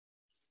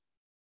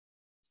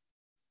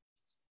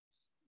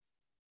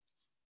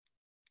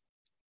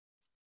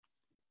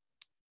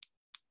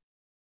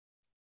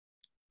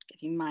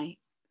getting my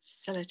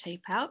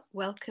sellotape out.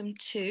 Welcome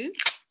to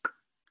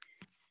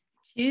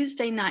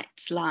Tuesday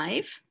Nights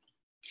Live.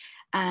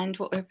 And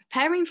what we're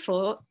preparing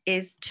for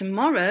is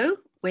tomorrow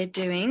we're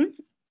doing,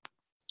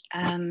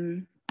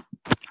 I'm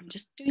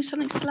just doing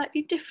something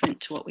slightly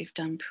different to what we've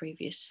done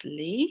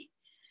previously.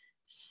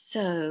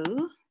 So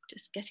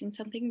just getting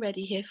something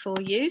ready here for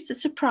you. It's a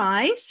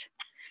surprise.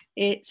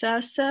 It's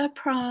a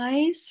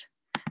surprise.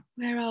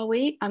 Where are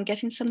we? I'm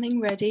getting something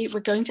ready.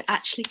 We're going to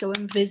actually go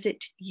and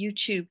visit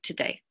YouTube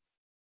today.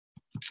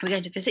 We're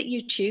going to visit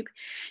YouTube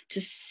to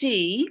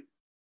see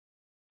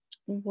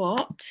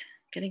what,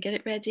 gonna get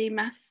it ready,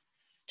 maths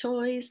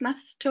toys.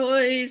 Maths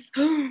toys,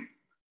 oh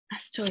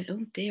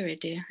dear,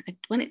 dear.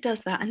 When it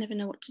does that, I never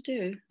know what to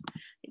do.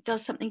 It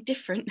does something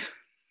different.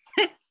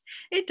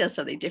 It does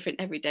something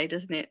different every day,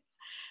 doesn't it?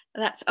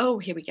 That's, oh,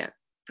 here we go,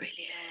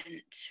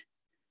 brilliant.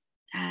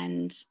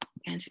 And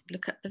I'm going to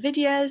look up the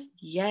videos,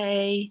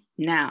 yay.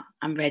 Now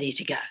I'm ready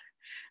to go.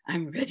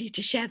 I'm ready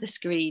to share the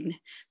screen.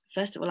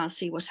 First of all, I'll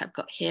see what I've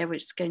got here. We're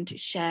just going to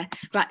share.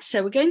 Right,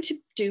 so we're going to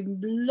do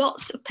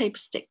lots of paper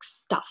stick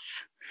stuff.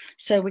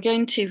 So we're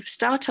going to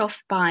start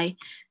off by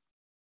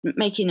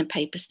making a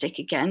paper stick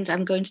again.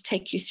 I'm going to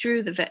take you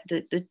through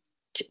the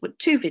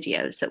two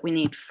videos that we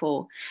need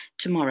for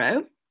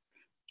tomorrow.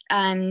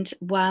 And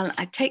while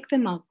I take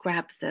them, I'll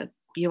grab the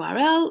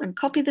URL and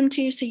copy them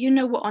to you so you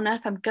know what on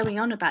earth I'm going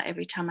on about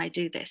every time I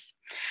do this.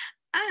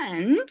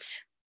 And I'm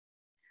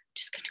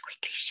just going to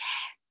quickly share.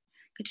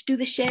 I'm going to do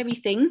the sharey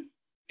thing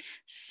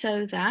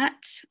so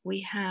that we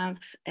have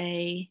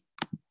a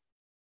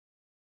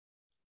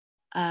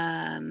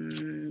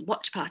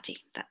watch party.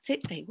 That's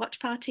it, a watch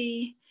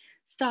party.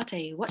 Start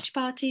a watch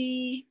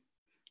party.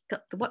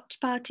 Got the watch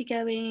party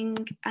going.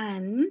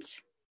 And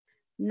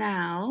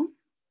now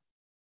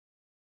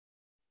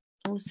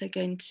also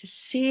going to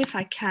see if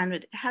I can,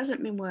 but it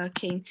hasn't been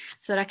working,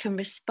 so that I can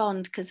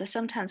respond, because I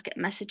sometimes get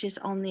messages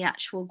on the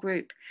actual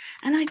group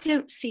and I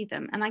don't see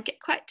them, and I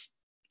get quite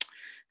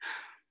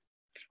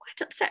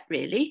upset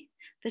really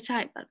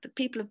that the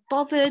people have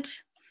bothered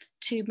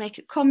to make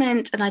a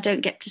comment and I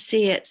don't get to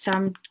see it. So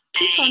I'm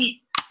keep on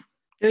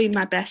doing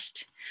my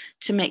best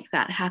to make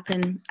that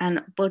happen,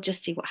 and we'll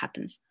just see what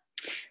happens.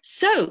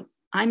 So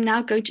I'm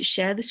now going to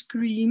share the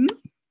screen.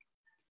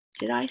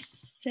 Did I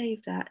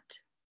save that?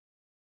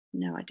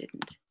 No, I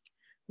didn't.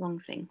 Wrong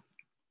thing.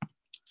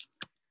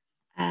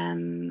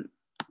 Right,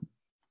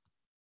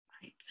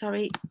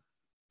 sorry.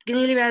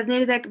 Nearly there.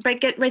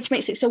 Get ready to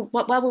make it. So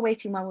while we're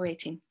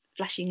waiting,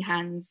 flashing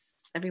hands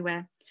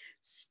everywhere.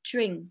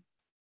 String.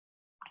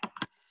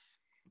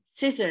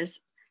 Scissors.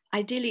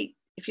 Ideally,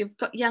 if you've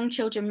got young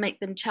children,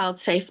 make them child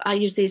safe. I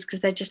use these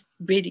because they're just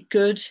really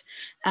good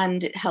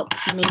and it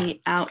helps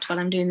me out while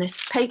I'm doing this.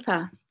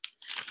 Paper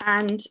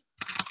and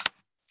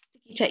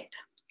sticky tape.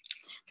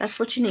 That's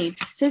what you need.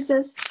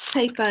 Scissors,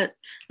 paper,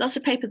 lots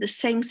of paper the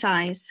same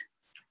size,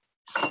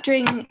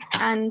 string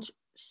and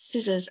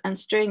scissors and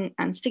string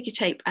and sticky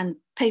tape and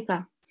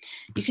paper.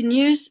 You can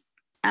use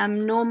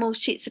normal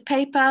sheets of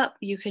paper,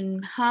 you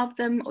can halve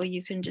them, or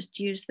you can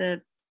just use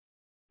the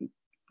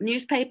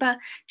newspaper.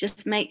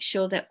 Just make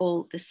sure they're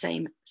all the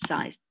same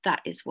size.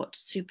 That is what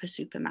super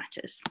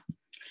matters.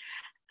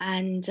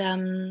 And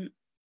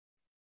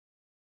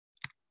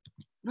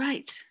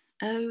right,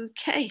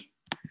 okay.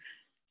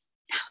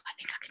 Now I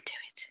think I can do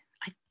it.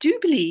 I do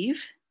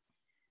believe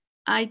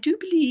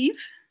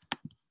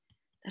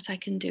that I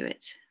can do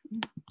it.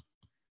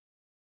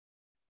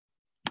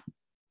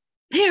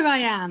 Here I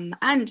am,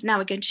 and now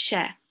we're going to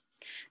share.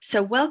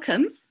 So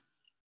welcome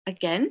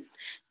again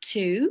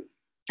to,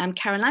 I'm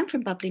Caroline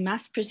from Bubbly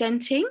Maths,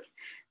 presenting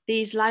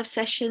these live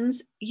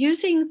sessions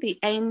using the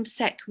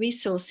AIMSEC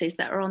resources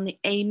that are on the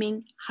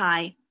Aiming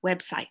High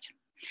website.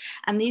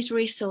 And these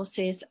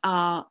resources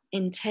are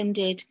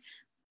intended,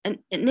 and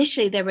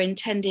initially they were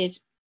intended,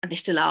 and they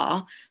still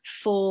are,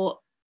 for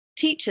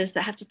teachers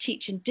that have to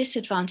teach in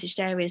disadvantaged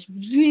areas,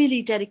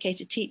 really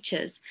dedicated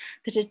teachers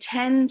that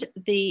attend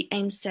the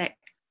AIMSEC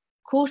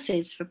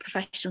courses for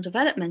professional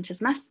development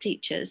as maths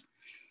teachers.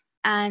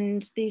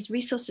 And these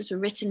resources were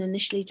written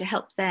initially to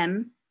help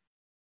them,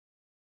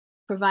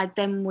 provide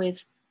them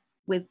with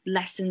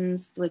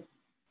lessons, with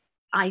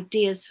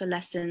ideas for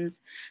lessons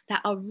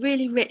that are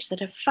really rich,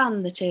 that are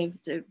fun, that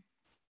are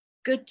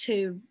good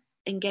to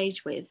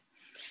engage with,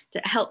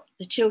 that help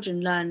the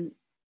children learn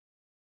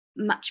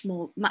much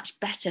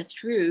better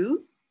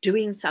through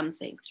doing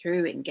something,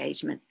 through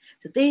engagement.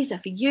 So these are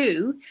for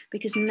you,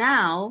 because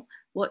now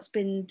what's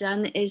been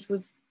done is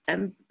with,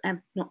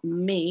 not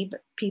me,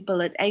 but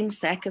people at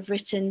AIMSEC have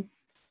written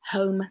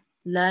home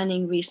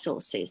learning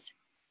resources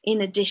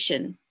in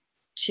addition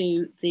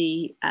to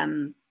the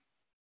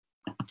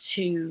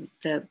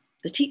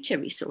teacher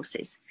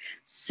resources.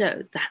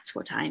 So that's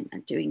what I'm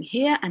doing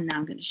here. And now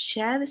I'm going to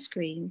share the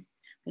screen.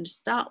 I'm going to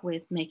start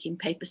with making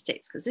paper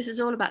sticks, because this is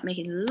all about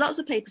making lots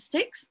of paper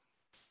sticks.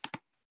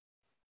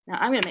 Now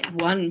I'm going to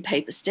make one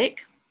paper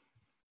stick,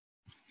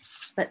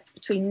 but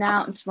between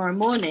now and tomorrow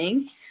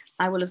morning,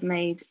 I will have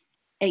made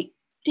 8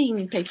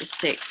 15 paper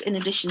sticks in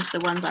addition to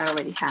the ones I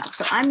already have.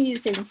 So I'm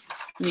using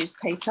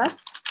newspaper.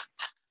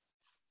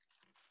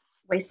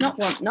 Waste not,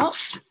 want not.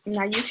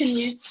 Now you can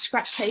use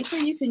scrap paper,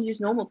 you can use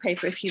normal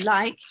paper if you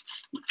like,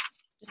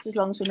 just as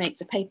long as we make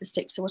the paper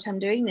stick. So what I'm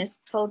doing is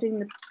folding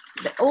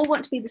they all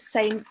want to be the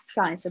same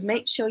size. So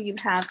make sure you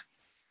have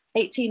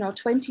 18 or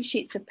 20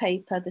 sheets of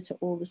paper that are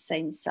all the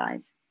same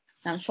size.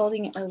 Now I'm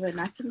folding it over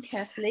nice and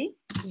carefully,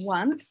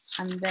 once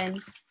and then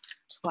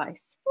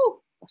twice. Oh,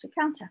 got a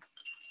counter.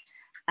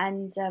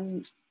 And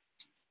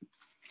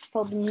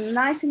fold them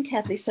nice and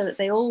carefully so that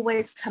they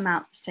always come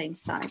out the same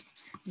size.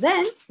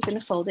 Then we're going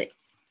to fold it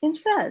in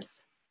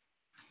thirds.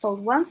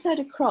 Fold 1/3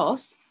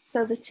 across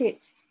so that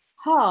it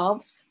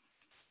halves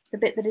the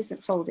bit that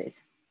isn't folded.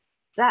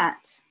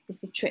 That is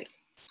the trick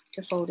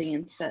to folding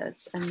in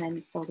thirds, and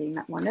then folding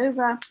that one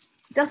over.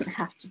 It doesn't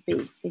have to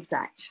be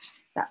exact.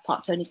 That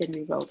part's only going to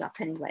be rolled up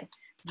anyway.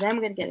 Then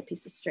we're going to get a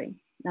piece of string.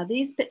 Now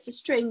these bits of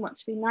string want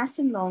to be nice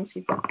and long, so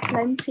you've got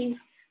plenty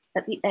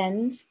at the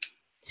end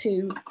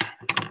to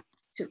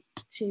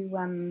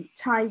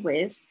tie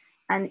with.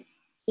 And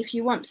if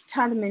you want to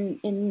tie them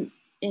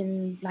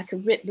in like a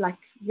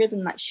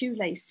ribbon, like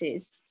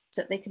shoelaces,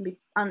 so that they can be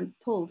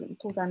pulled and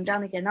pulled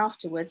undone again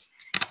afterwards.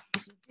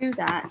 If you do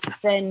that,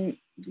 then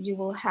you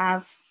will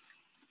have,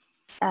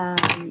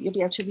 you'll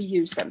be able to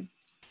reuse them.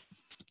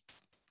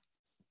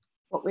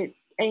 What we're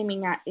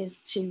aiming at is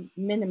to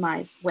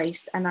minimize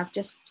waste, and I've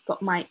just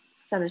got my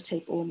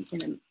sellotape all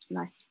in a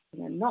nice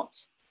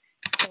knot.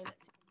 So let's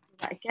do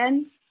that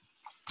again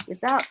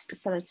without the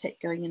sellotape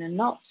going in a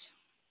knot,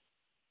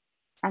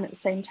 and at the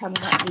same time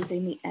without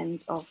losing the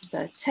end of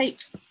the tape.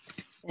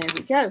 There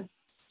we go.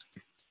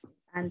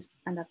 And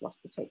I've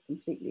lost the tape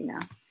completely now.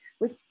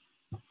 We're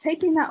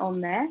taping that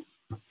on there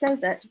so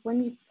that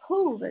when you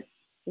pull the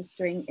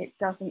string, it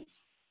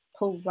doesn't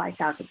pull right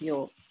out of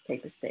your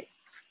paper stick.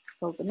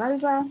 Fold them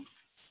over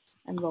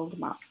and roll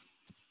them up.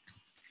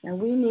 Now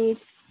we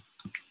need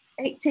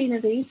 18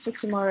 of these for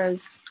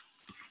tomorrow's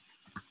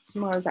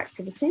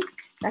activity.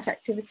 That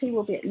activity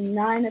will be at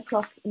 9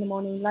 o'clock in the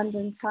morning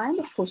London time.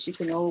 Of course, you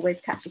can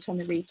always catch it on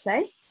the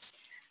replay.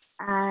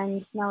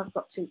 And now I've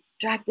got to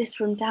drag this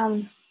from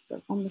down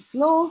on the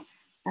floor,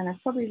 and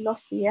I've probably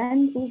lost the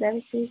end. Oh, there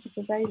it is. If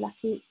we're very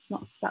lucky, it's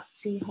not stuck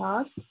too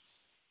hard.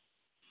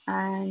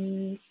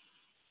 And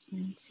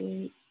I'm going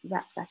to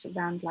wrap that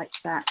around like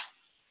that.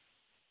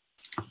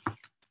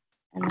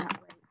 And that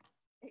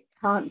way it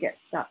can't get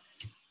stuck.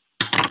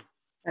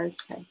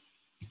 Okay.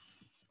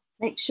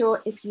 Make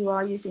sure if you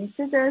are using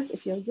scissors,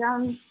 if you're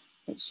young,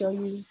 make sure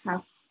you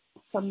have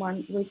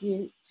someone with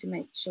you to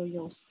make sure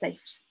you're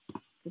safe.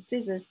 The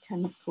scissors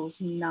can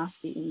cause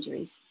nasty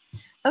injuries.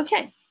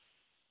 Okay,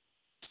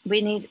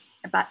 we need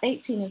about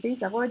 18 of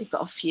these. I've already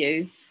got a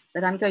few,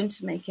 but I'm going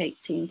to make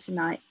 18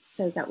 tonight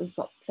so that we've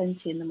got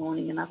plenty in the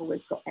morning, and I've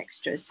always got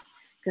extras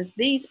because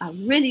these are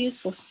really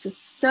useful to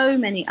so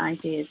many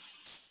ideas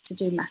to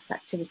do maths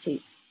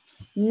activities.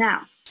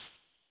 Now,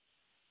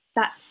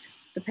 that's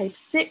the paper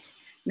stick.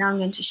 Now I'm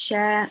going to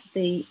share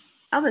the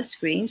other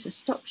screen. So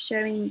stop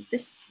sharing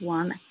this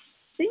one, I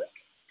think.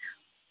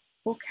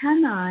 Or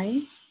can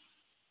I?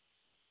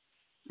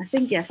 I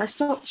think, yeah, if I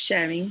stop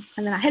sharing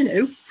and then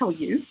hello, how are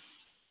you?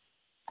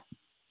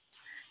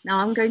 Now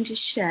I'm going to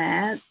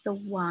share the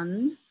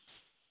one,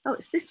 oh,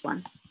 it's this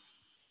one.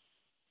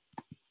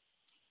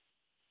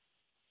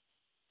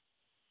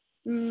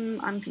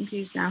 I'm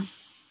confused now.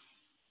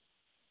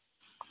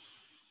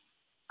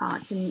 I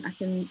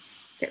can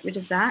get rid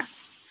of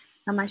that.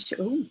 Am I sure?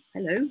 Oh,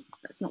 hello.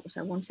 That's not what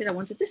I wanted. I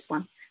wanted this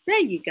one. There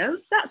you go.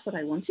 That's what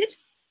I wanted.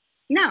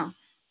 Now,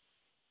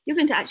 you're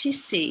going to actually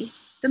see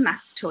the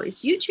Maths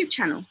Toys YouTube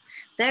channel.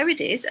 There it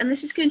is. And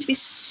this is going to be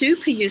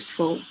super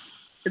useful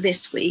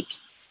this week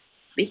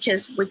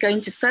because we're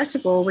going to, first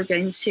of all, we're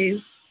going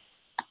to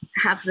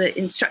have the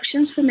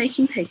instructions for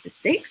making paper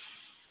sticks.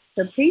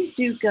 So please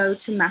do go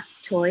to Maths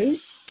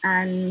Toys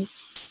and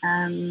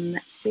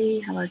let's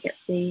see how I get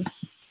the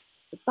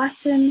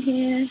button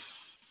here.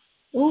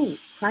 Oh,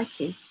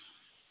 crikey.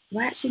 Do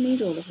I actually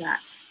need all of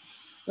that?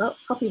 Well,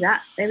 copy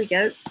that. There we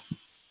go. I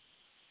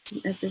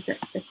don't know if there's a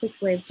quick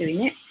way of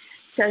doing it.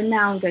 So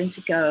now I'm going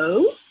to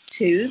go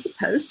to the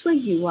post where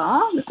you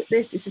are. Look at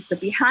this. This is the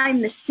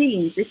behind the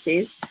scenes. This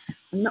is,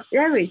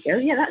 there we go.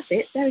 Yeah, that's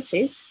it. There it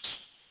is.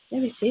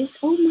 There it is.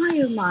 Oh my,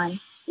 oh my.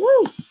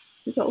 Woo!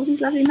 We've got all these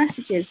lovely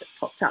messages that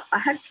popped up. I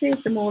had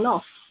cleared them all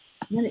off.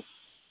 And then it,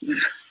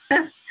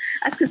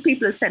 that's because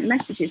people have sent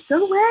messages.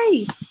 Go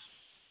away.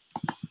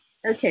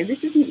 Okay,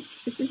 this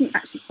isn't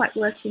actually quite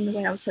working the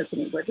way I was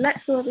hoping it would.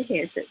 Let's go over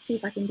here. So let's see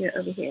if I can do it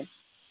over here.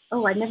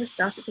 Oh, I never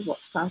started the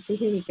watch party.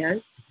 Here we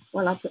go.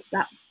 Well, I'll put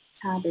that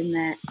tag in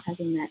there,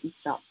 and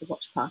start the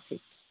watch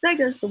party. There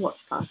goes the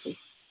watch party.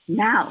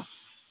 Now,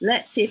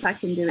 let's see if I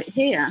can do it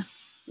here.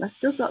 Well, I've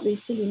still got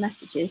these silly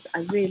messages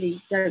I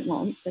really don't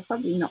want. They're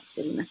probably not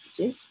silly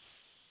messages,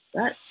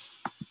 but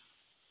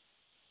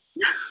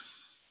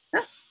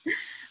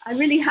I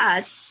really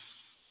had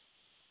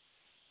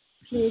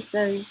cleared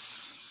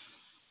those.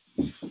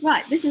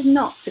 Right, this is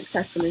not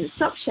successful.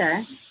 Stop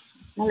share.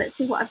 Now let's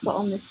see what I've got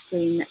on this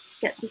screen. Let's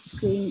get the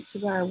screen to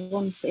where I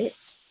want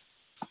it.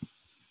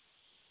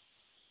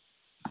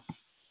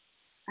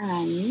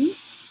 And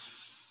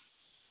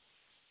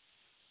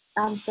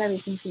I'm very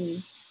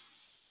confused.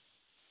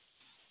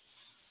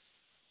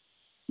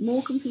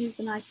 More confused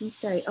than I can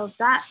say. Oh,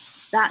 that's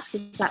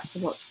because that's the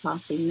watch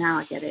party. Now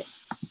I get it.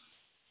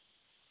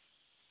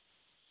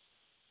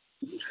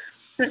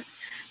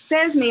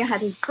 There's me. I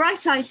had a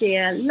bright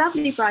idea,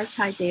 lovely bright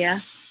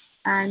idea.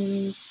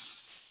 And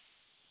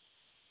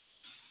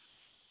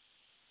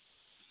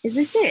is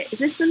this it? Is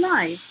this the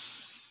live?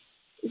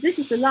 This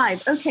is the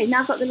live. Okay,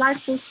 now I've got the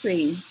live full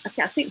screen.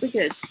 Okay, I think we're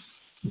good.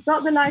 We've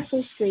got the live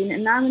full screen,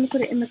 and now I'm going to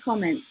put it in the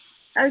comments.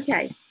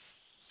 Okay,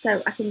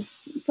 so I can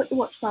put the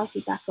watch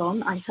party back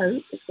on. I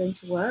hope it's going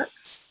to work.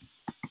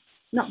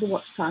 Not the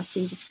watch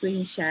party, the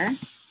screen share. I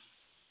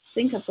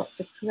think I've got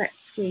the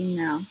correct screen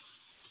now.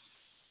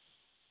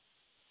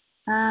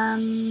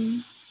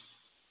 No,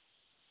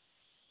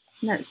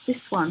 it's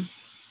this one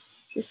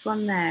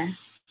there.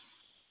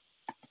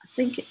 I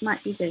think it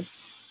might be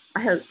this.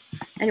 I hope.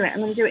 Anyway, I'm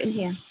going to do it in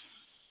here.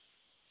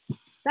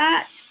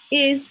 That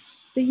is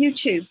the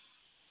YouTube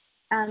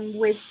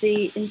with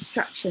the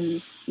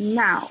instructions.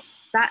 Now,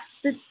 that's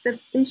the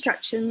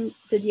instruction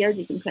video that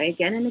you can play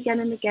again and again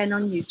and again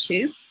on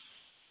YouTube.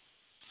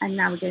 And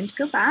now we're going to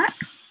go back.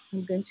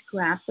 I'm going to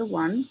grab the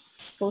one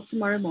for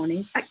tomorrow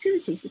morning's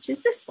activities, which is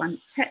this one,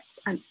 Tets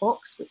and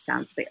Octs, which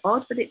sounds a bit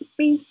odd, but it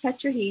means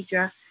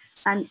tetrahedra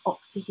and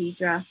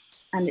octahedra.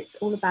 And it's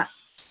all about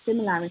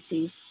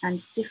similarities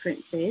and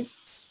differences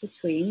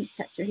between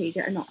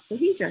tetrahedra and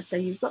octahedra. So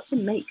you've got to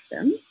make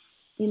them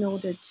in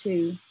order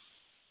to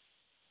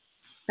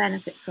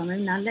benefit from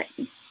them. Now let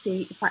me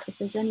see if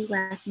there's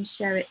anywhere I can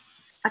share it.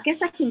 I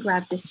guess I can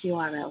grab this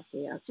URL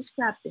here. I'll just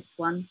grab this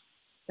one.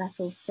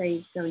 That'll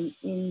save going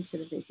into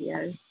the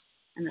video,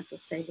 and that'll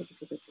save a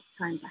little bit of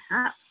time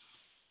perhaps.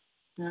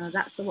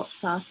 That's the watch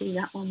party.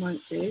 That one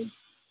won't do.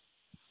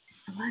 This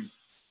is the one.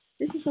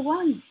 This is the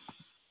one.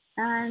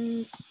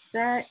 And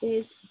there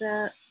is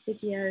the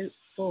video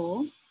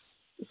for,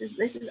 this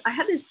is, I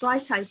had this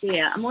bright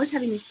idea. I'm always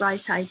having these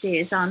bright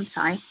ideas, aren't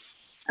I?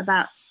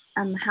 About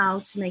how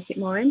to make it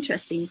more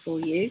interesting for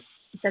you,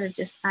 instead of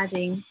just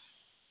adding,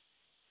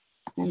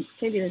 and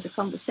clearly there's a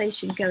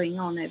conversation going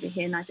on over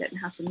here and I don't know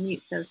how to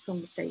mute those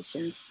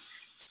conversations.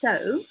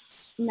 So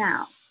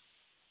now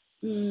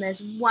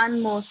there's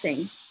one more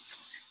thing,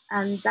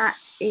 and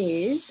that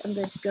is, I'm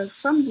going to go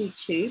from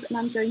YouTube and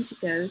I'm going to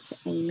go to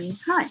Aiming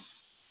High.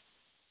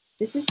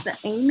 This is the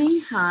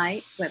Aiming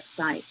High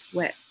website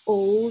where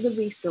all the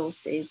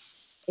resources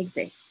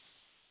exist.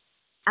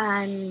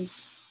 And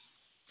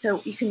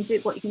so you can do,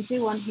 what you can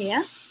do on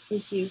here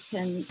is you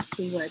can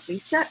keyword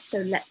research. So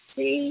let's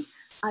see,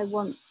 I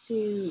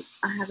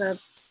have a,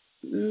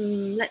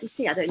 let me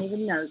see, I don't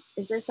even know.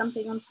 Is there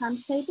something on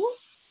times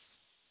tables?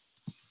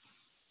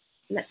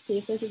 Let's see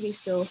if there's a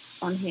resource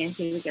on here.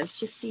 Here we go,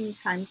 shifting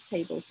times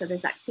tables. So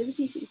there's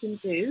activities that you can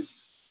do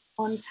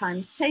on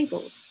times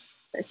tables.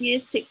 That's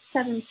years 6,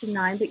 7 to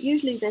 9, but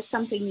usually there's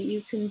something that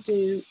you can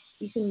do,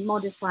 you can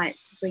modify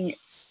it to bring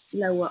it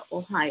lower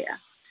or higher.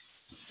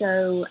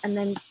 So, and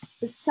then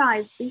the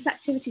size, these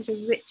activities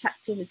are rich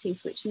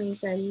activities, which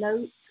means they're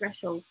low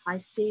threshold, high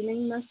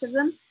ceiling, most of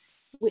them,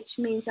 which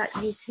means that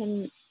you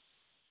can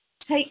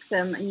take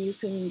them and you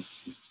can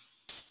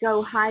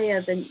go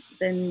higher than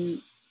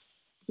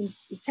you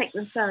take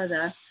them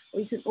further,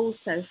 or you can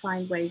also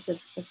find ways of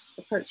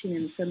approaching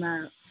them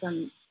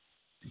from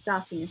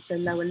starting at a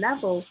lower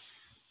level.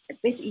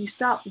 Basically, you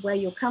start where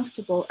you're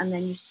comfortable and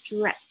then you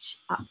stretch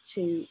up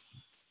to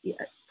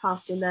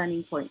past your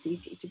learning point. So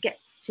to get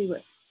to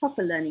a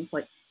proper learning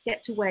point,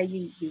 get to where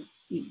you're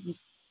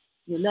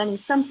learning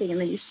something,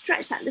 and then you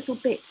stretch that little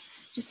bit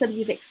just so that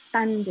you've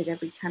expanded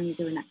every time you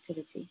do an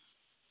activity.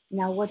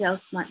 Now, what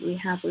else might we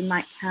have? We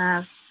might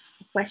have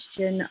a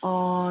question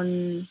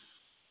on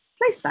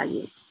place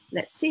value.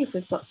 Let's see if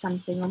we've got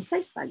something on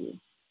place value.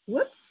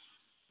 Whoops,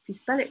 if you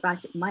spell it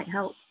right, it might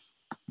help.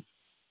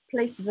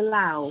 Place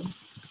value.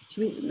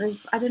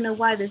 I don't know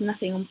why there's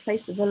nothing on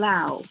place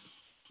value.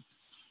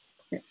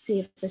 Let's see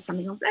if there's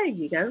something on, there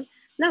you go.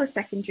 Lower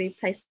secondary,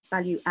 place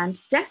value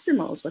and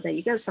decimals. Well, there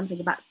you go, something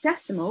about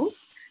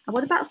decimals. And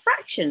what about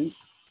fractions?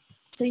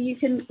 So you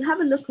can have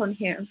a look on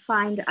here and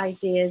find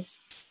ideas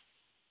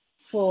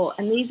for,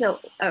 and these are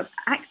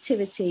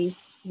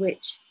activities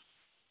which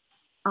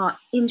are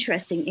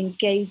interesting,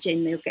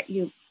 engaging, they'll get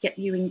you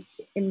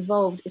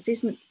involved. It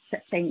isn't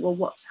saying, well,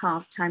 what's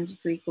half times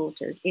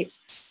 3/4? It's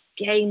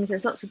games,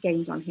 there's lots of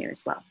games on here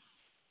as well.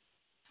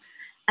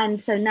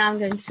 And so now I'm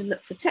going to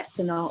look for Tets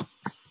and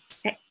Octs,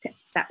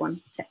 that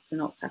one, Tets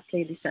and Octs. I've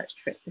clearly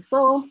searched for it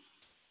before.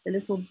 The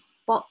little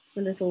bots,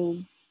 the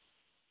little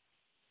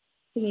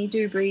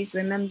thingy-doobries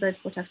remembered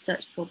what I've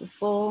searched for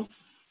before.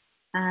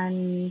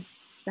 And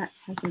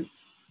that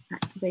hasn't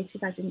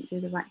activated. I didn't do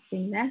the right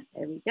thing there.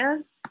 There we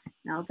go.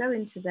 Now I'll go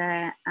into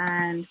there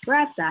and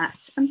grab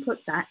that and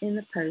put that in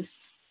the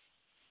post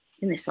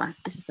in this one.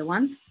 This is the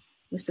one.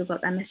 We've still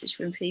got that message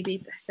from Phoebe,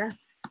 bless her.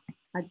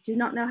 I do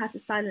not know how to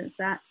silence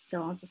that,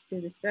 so I'll just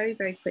do this very,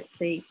 very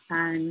quickly.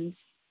 And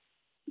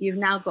you've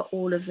now got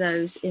all of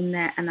those in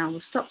there, and I will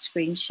stop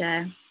screen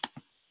share.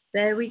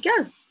 There we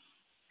go.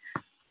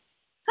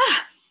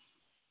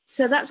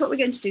 So that's what we're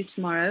going to do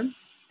tomorrow.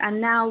 And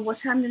now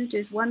what I'm going to do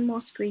is one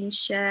more screen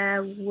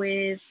share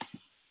with,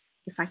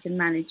 if I can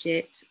manage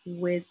it,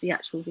 with the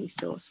actual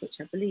resource,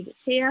 which I believe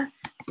it's here.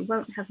 So you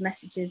won't have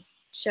messages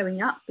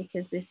showing up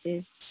because this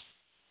is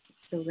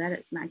still there.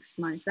 Let's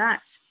maximize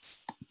that.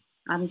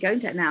 I'm going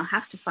to now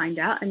have to find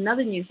out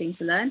another new thing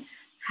to learn,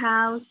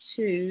 how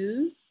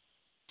to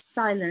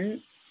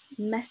silence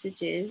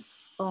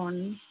messages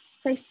on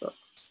Facebook.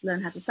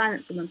 Learn how to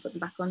silence them and put them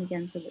back on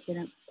again so that they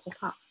don't pop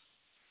up.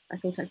 I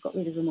thought I'd got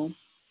rid of them all.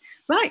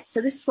 Right, so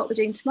this is what we're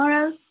doing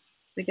tomorrow.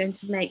 We're going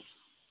to make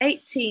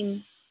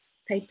 18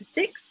 paper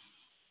sticks.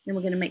 Then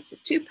we're going to make the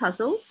 2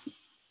 puzzles.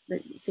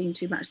 That seem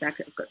too much there.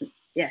 I've got,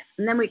 yeah,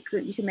 and then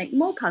you can make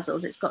more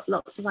puzzles. It's got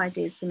lots of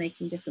ideas for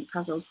making different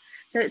puzzles.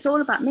 So it's all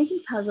about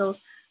making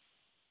puzzles.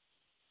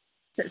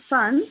 So it's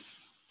fun.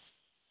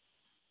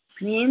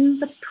 And in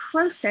the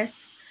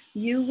process,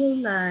 you will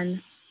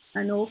learn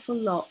an awful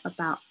lot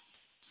about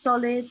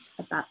solids,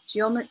 about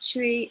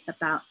geometry,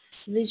 about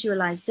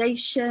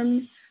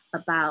visualization,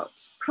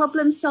 about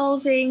problem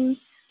solving,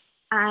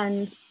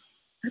 and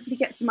hopefully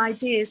get some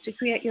ideas to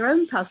create your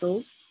own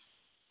puzzles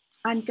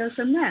and go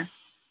from there.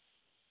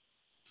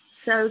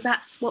 So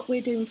that's what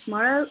we're doing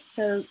tomorrow.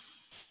 So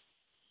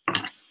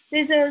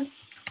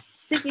scissors,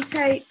 sticky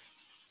tape,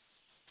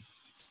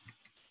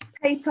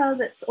 paper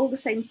that's all the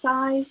same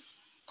size,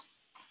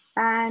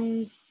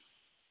 and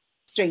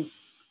string.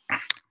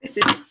 This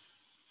is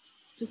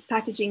just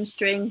packaging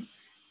string.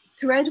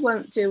 Thread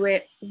won't do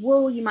it.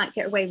 Wool you might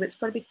get away with. It's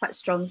got to be quite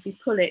strong. If you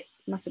pull it, it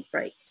mustn't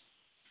break.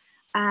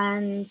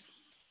 And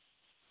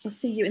I'll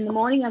see you in the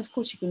morning. And of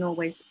course, you can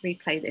always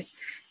replay this.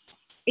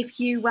 If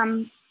you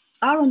are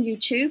on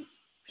YouTube,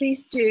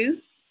 please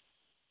do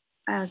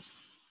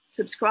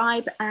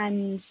subscribe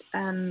and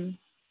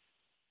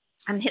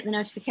hit the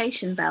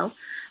notification bell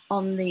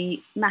on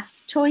the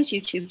Maths Toys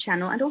YouTube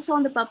channel and also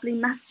on the Bubbly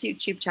Maths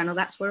YouTube channel.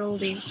 That's where all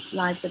these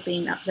lives are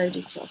being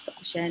uploaded to. I'll stop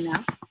the share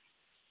now.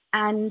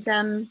 And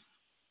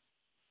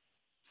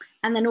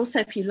then also,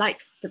 if you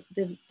like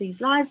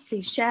these lives,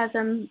 please share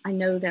them. I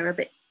know they're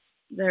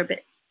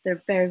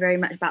very, very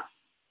much about,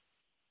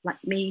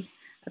 like me,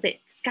 a bit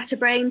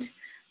scatterbrained.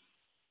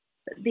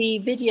 But the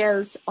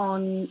videos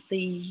on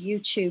the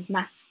YouTube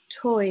Maths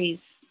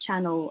Toys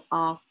channel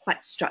are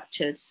quite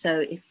structured.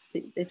 So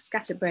if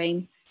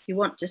scatterbrain, you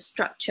want to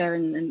structure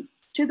and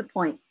to the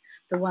point,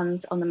 the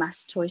ones on the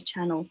Maths Toys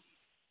channel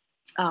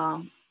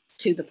are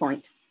to the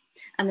point.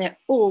 And they're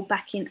all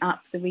backing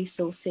up the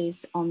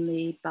resources on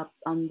the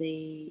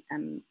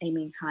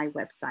Aiming High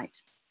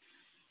website.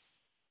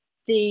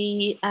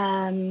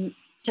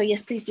 So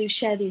yes, please do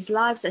share these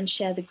lives and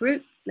share the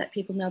group. Let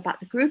people know about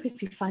the group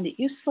if you find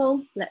it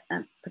useful.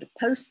 Put a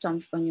post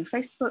on your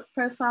Facebook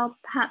profile,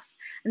 perhaps.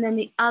 And then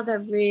the other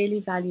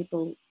really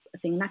valuable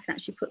thing, and I can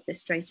actually put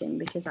this straight in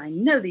because I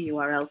know the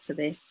URL to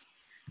this,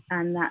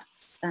 and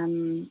that's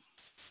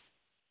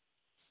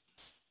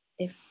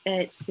if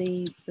it's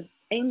the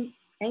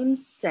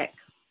AIMSEC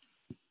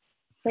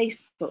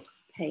Facebook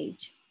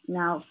page.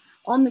 Now,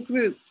 on the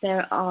group,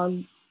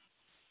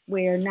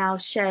 we're now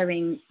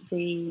sharing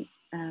the,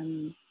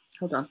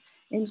 hold on,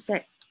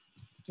 AIMSEC,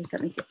 just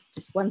let me get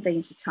just one thing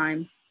at a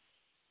time.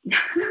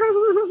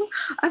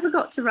 I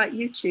forgot to write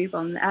YouTube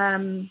on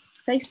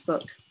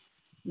Facebook.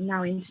 I'm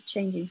now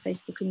interchanging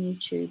Facebook and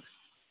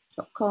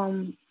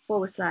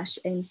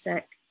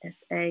youtube.com/AIMSEC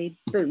SA,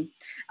 boom.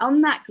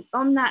 On that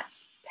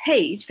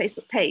page,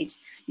 Facebook page,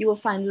 you will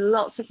find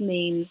lots of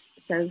memes.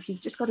 So if you've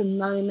just got a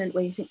moment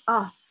where you think,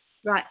 oh,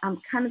 right, I'm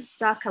kind of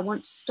stuck, I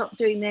want to stop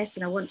doing this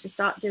and I want to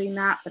start doing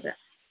that, but I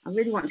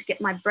really want to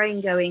get my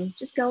brain going,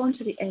 just go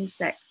onto the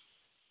AIMSEC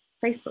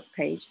Facebook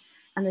page,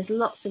 and there's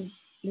lots of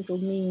little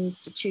memes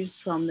to choose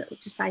from, that are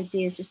just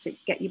ideas just to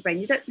get your brain.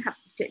 You don't have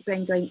to get your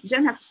brain going. You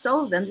don't have to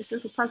solve them, just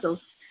little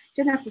puzzles.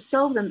 You don't have to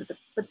solve them, but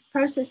the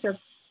process of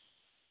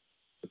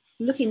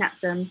looking at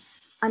them,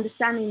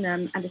 understanding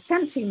them and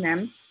attempting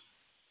them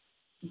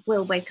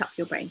will wake up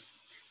your brain.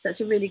 So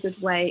it's a really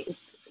good way. It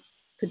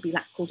could be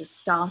like called a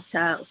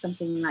starter or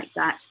something like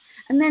that.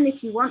 And then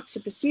if you want to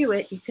pursue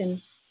it, you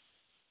can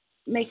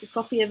make a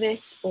copy of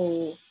it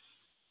or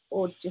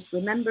just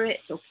remember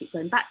it or keep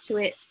going back to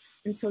it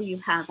until you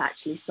have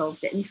actually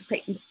solved it. And if you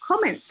put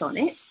comments on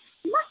it,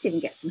 you might even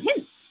get some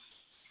hints.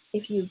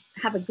 If you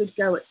have a good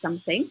go at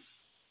something,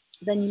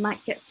 then you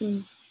might get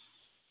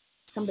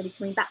somebody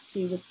coming back to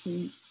you with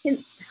some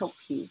hints to help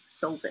you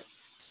solve it.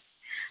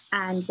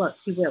 And well,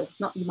 you will,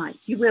 not you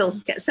might, you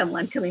will get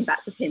someone coming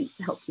back with hints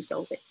to help you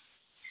solve it.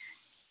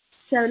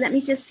 So let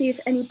me just see if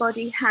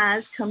anybody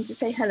has come to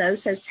say hello.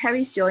 So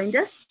Terry's joined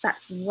us.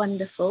 That's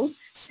wonderful.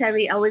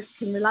 Terry, I always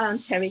can rely on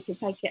Terry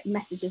because I get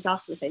messages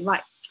afterwards saying,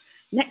 right,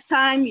 next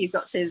time you've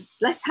got to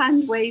less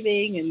hand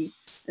waving,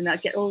 and I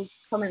get all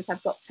comments.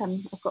 I've got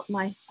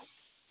my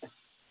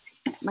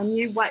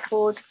new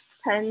whiteboard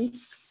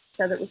pens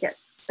so that we get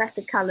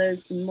better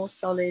colours and more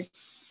solid,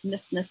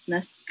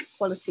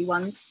 quality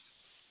ones.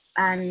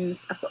 And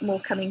I've got more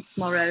coming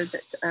tomorrow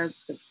that are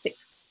the thick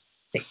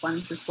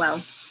ones as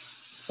well.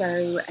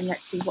 So, and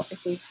let's see what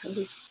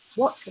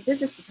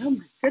visitors, oh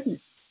my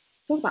goodness.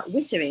 Talk about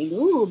wittering,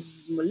 ooh,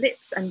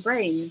 lips and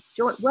brain,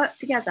 work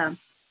together.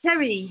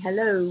 Terry,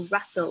 hello,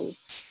 Russell.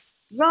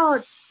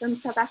 Rod from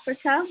South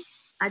Africa.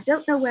 I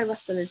don't know where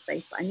Russell is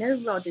based, but I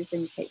know Rod is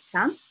in Cape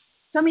Town.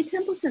 Tommy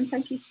Templeton,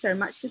 thank you so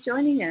much for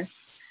joining us.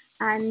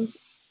 And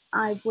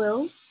I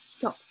will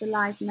stop the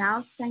live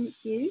now.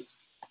 Thank you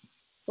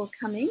for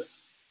coming.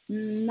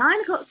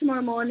 9 o'clock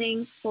tomorrow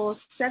morning for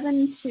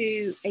 7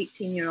 to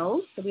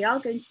 18-year-olds. So we are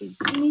going to be,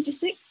 you need your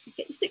sticks,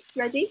 get your sticks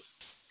ready.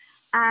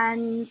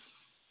 And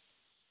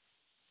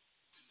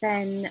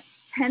then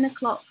 10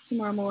 o'clock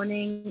tomorrow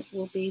morning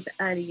will be the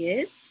early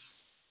years.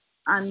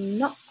 I'm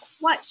not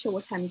quite sure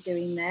what I'm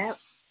doing there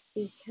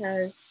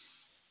because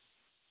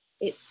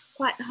it's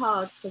quite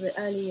hard for the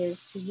early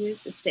years to use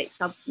the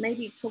sticks. I'll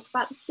maybe talk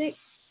about the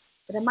sticks,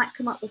 but I might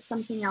come up with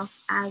something else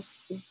as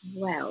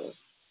well,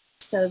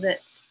 so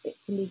that it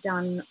can be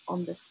done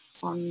on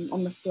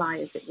the fly,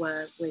 as it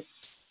were, with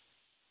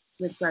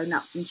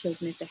grown-ups and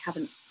children if they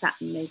haven't sat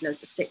and made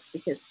loads of sticks,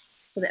 because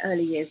for the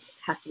early years it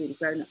has to be the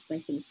grown-ups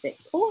making the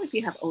sticks, or if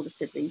you have older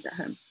siblings at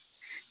home.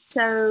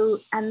 So,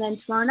 and then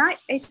tomorrow night,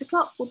 8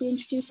 o'clock, we'll be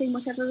introducing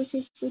whatever it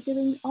is we're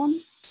doing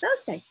on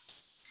Thursday.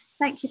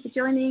 Thank you for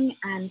joining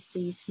and see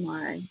you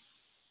tomorrow.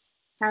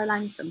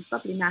 Caroline from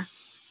Bubbly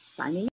Maths signing